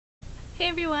Hey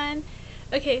everyone!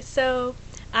 Okay, so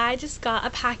I just got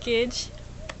a package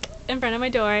in front of my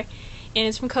door and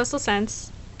it's from Coastal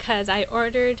Scents because I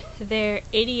ordered their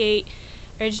 88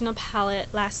 original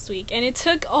palette last week and it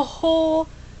took a whole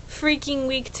freaking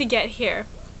week to get here.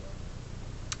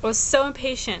 I was so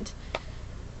impatient.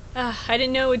 I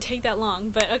didn't know it would take that long,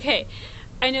 but okay.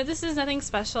 I know this is nothing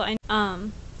special.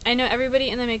 I know everybody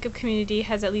in the makeup community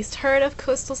has at least heard of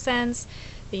Coastal Scents.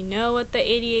 They know what the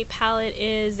 88 palette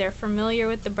is, they're familiar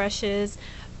with the brushes,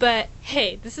 but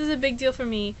hey, this is a big deal for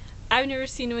me. I've never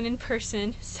seen one in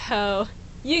person, so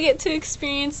you get to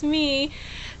experience me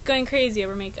going crazy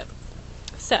over makeup.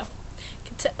 So,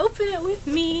 get to open it with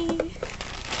me.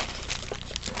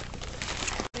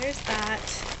 There's that.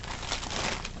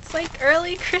 It's like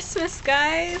early Christmas,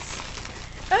 guys.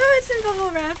 Oh, it's in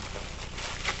bubble wrap.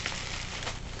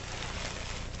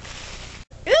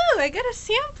 Ooh, I got a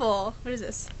sample. What is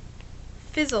this?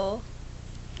 Fizzle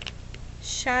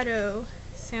Shadow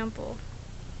Sample.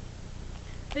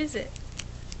 What is it?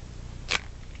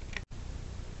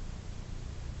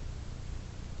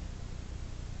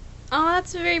 Oh,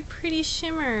 that's a very pretty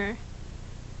shimmer.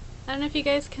 I don't know if you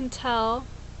guys can tell.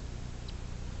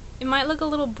 It might look a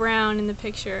little brown in the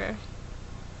picture,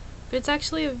 but it's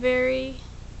actually a very,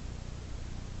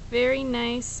 very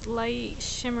nice light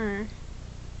shimmer.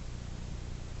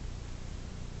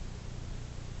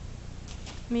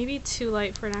 Maybe too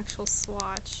light for an actual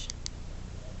swatch.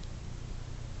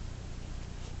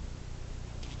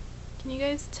 Can you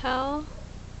guys tell?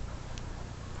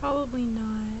 Probably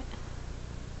not.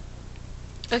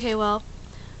 Okay, well,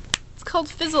 it's called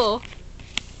Fizzle.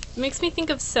 It makes me think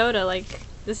of soda, like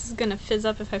this is gonna fizz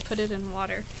up if I put it in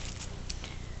water.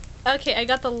 Okay, I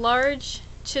got the large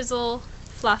chisel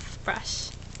fluff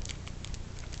brush.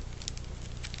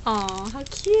 Aw, how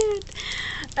cute!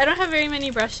 I don't have very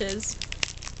many brushes.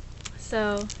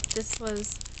 So this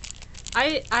was,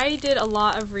 I did a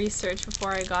lot of research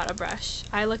before I got a brush.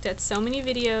 I looked at so many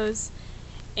videos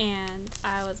and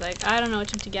I was like, I don't know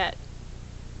which one to get.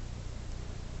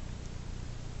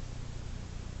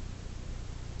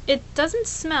 It doesn't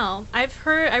smell. I've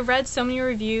read so many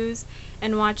reviews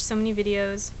and watched so many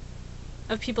videos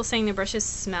of people saying their brushes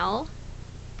smell.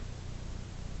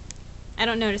 I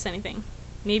don't notice anything.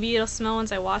 Maybe it'll smell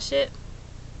once I wash it.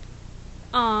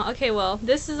 Okay, well,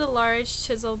 this is a large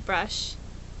chisel brush.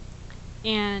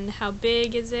 And how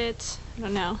big is it? I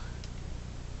don't know.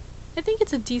 I think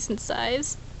it's a decent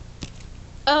size.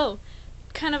 Oh,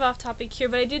 kind of off topic here,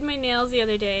 but I did my nails the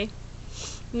other day.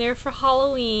 And they're for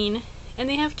Halloween. And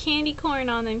they have candy corn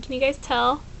on them. Can you guys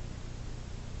tell?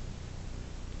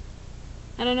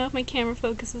 I don't know if my camera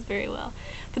focuses very well.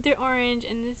 But they're orange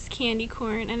and this is candy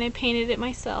corn and I painted it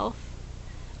myself.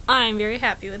 I'm very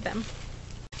happy with them.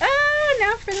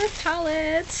 Now for the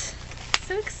palette.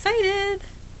 So excited.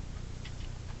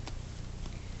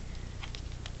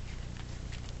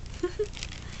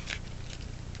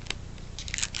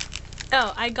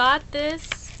 Oh, I got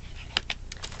this.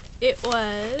 It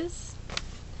was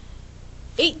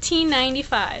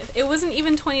 $18.95. It wasn't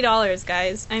even $20,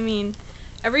 guys. I mean,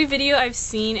 every video I've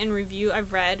seen and review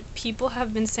I've read, people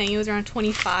have been saying it was around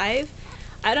 $25.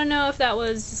 I don't know if that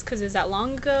was just because it was that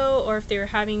long ago or if they were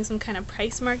having some kind of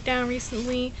price markdown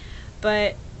recently,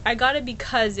 but I got it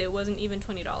because it wasn't even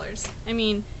 $20. I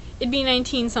mean, it'd be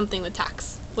 19 something with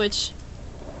tax, which,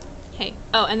 hey.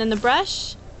 Oh, and then the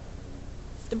brush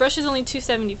is only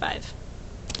 $2.75,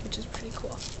 which is pretty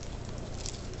cool.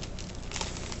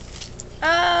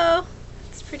 Oh,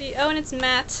 it's pretty. Oh, and it's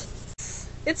matte.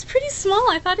 It's pretty small.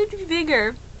 I thought it'd be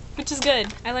bigger, which is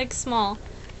good. I like small.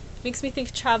 Makes me think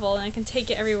of travel and I can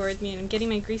take it everywhere with me and I'm getting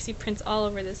my greasy prints all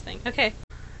over this thing. Okay.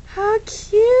 How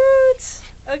cute!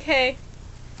 Okay.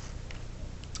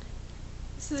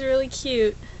 This is really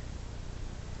cute.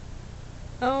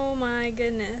 Oh my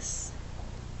goodness.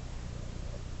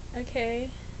 Okay.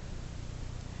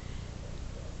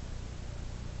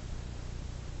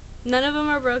 None of them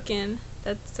are broken.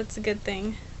 That's a good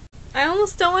thing. I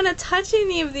almost don't want to touch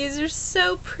any of these. They're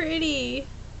so pretty.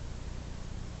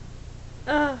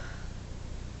 Ugh.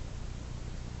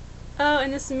 Oh,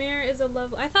 and this mirror is a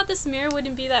lovely. I thought this mirror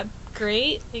wouldn't be that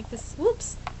great. Like this,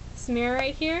 whoops, this mirror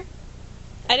right here.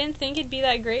 I didn't think it'd be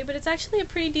that great, but it's actually a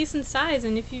pretty decent size.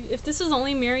 And if this was the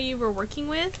only mirror you were working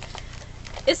with,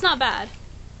 it's not bad.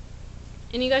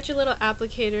 And you got your little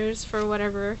applicators for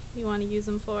whatever you want to use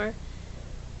them for.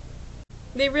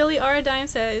 They really are a dime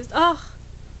sized. Oh,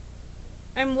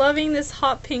 I'm loving this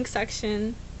hot pink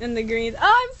section and the greens.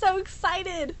 Oh, I'm so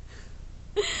excited.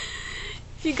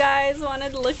 If you guys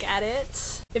wanted to look at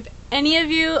it. If any of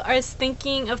you are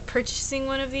thinking of purchasing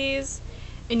one of these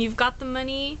and you've got the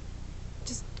money,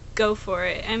 just go for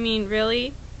it. I mean,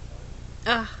 really.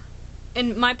 Ugh.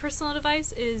 And my personal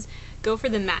advice is go for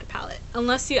the matte palette.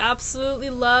 Unless you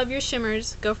absolutely love your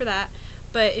shimmers, go for that.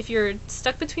 But if you're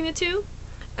stuck between the two,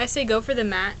 I say go for the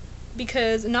matte,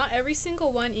 because not every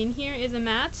single one in here is a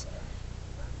matte.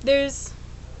 There's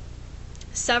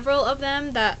several of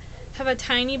them that have a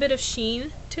tiny bit of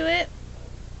sheen to it,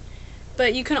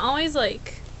 but you can always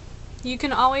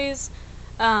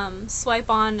swipe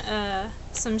on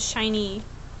some shiny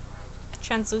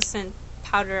translucent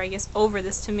powder, I guess, over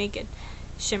this to make it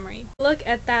shimmery. Look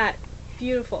at that.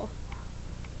 Beautiful.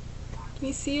 Can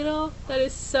you see it all? That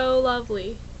is so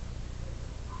lovely.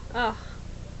 Oh,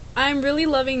 I'm really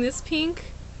loving this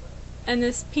pink and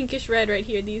this pinkish red right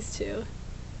here, these two.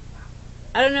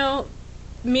 I don't know,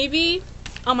 maybe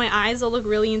on my eyes they'll look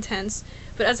really intense,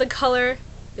 but as a color,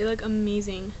 they look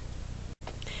amazing.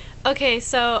 Okay,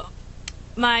 so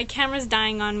my camera's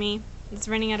dying on me. It's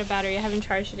running out of battery. I haven't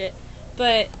charged it.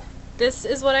 But this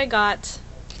is what I got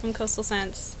from Coastal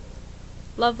Scents.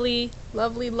 Lovely,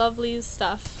 lovely, lovely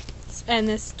stuff. And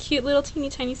this cute little teeny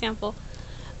tiny sample.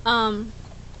 So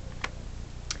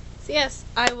yes,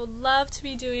 I would love to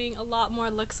be doing a lot more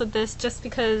looks with this, just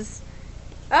because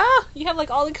you have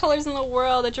like all the colors in the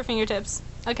world at your fingertips.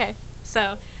 Okay,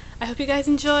 so I hope you guys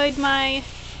enjoyed my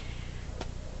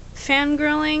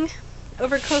fangirling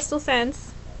over Coastal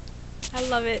Scents. I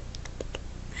love it.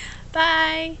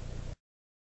 Bye!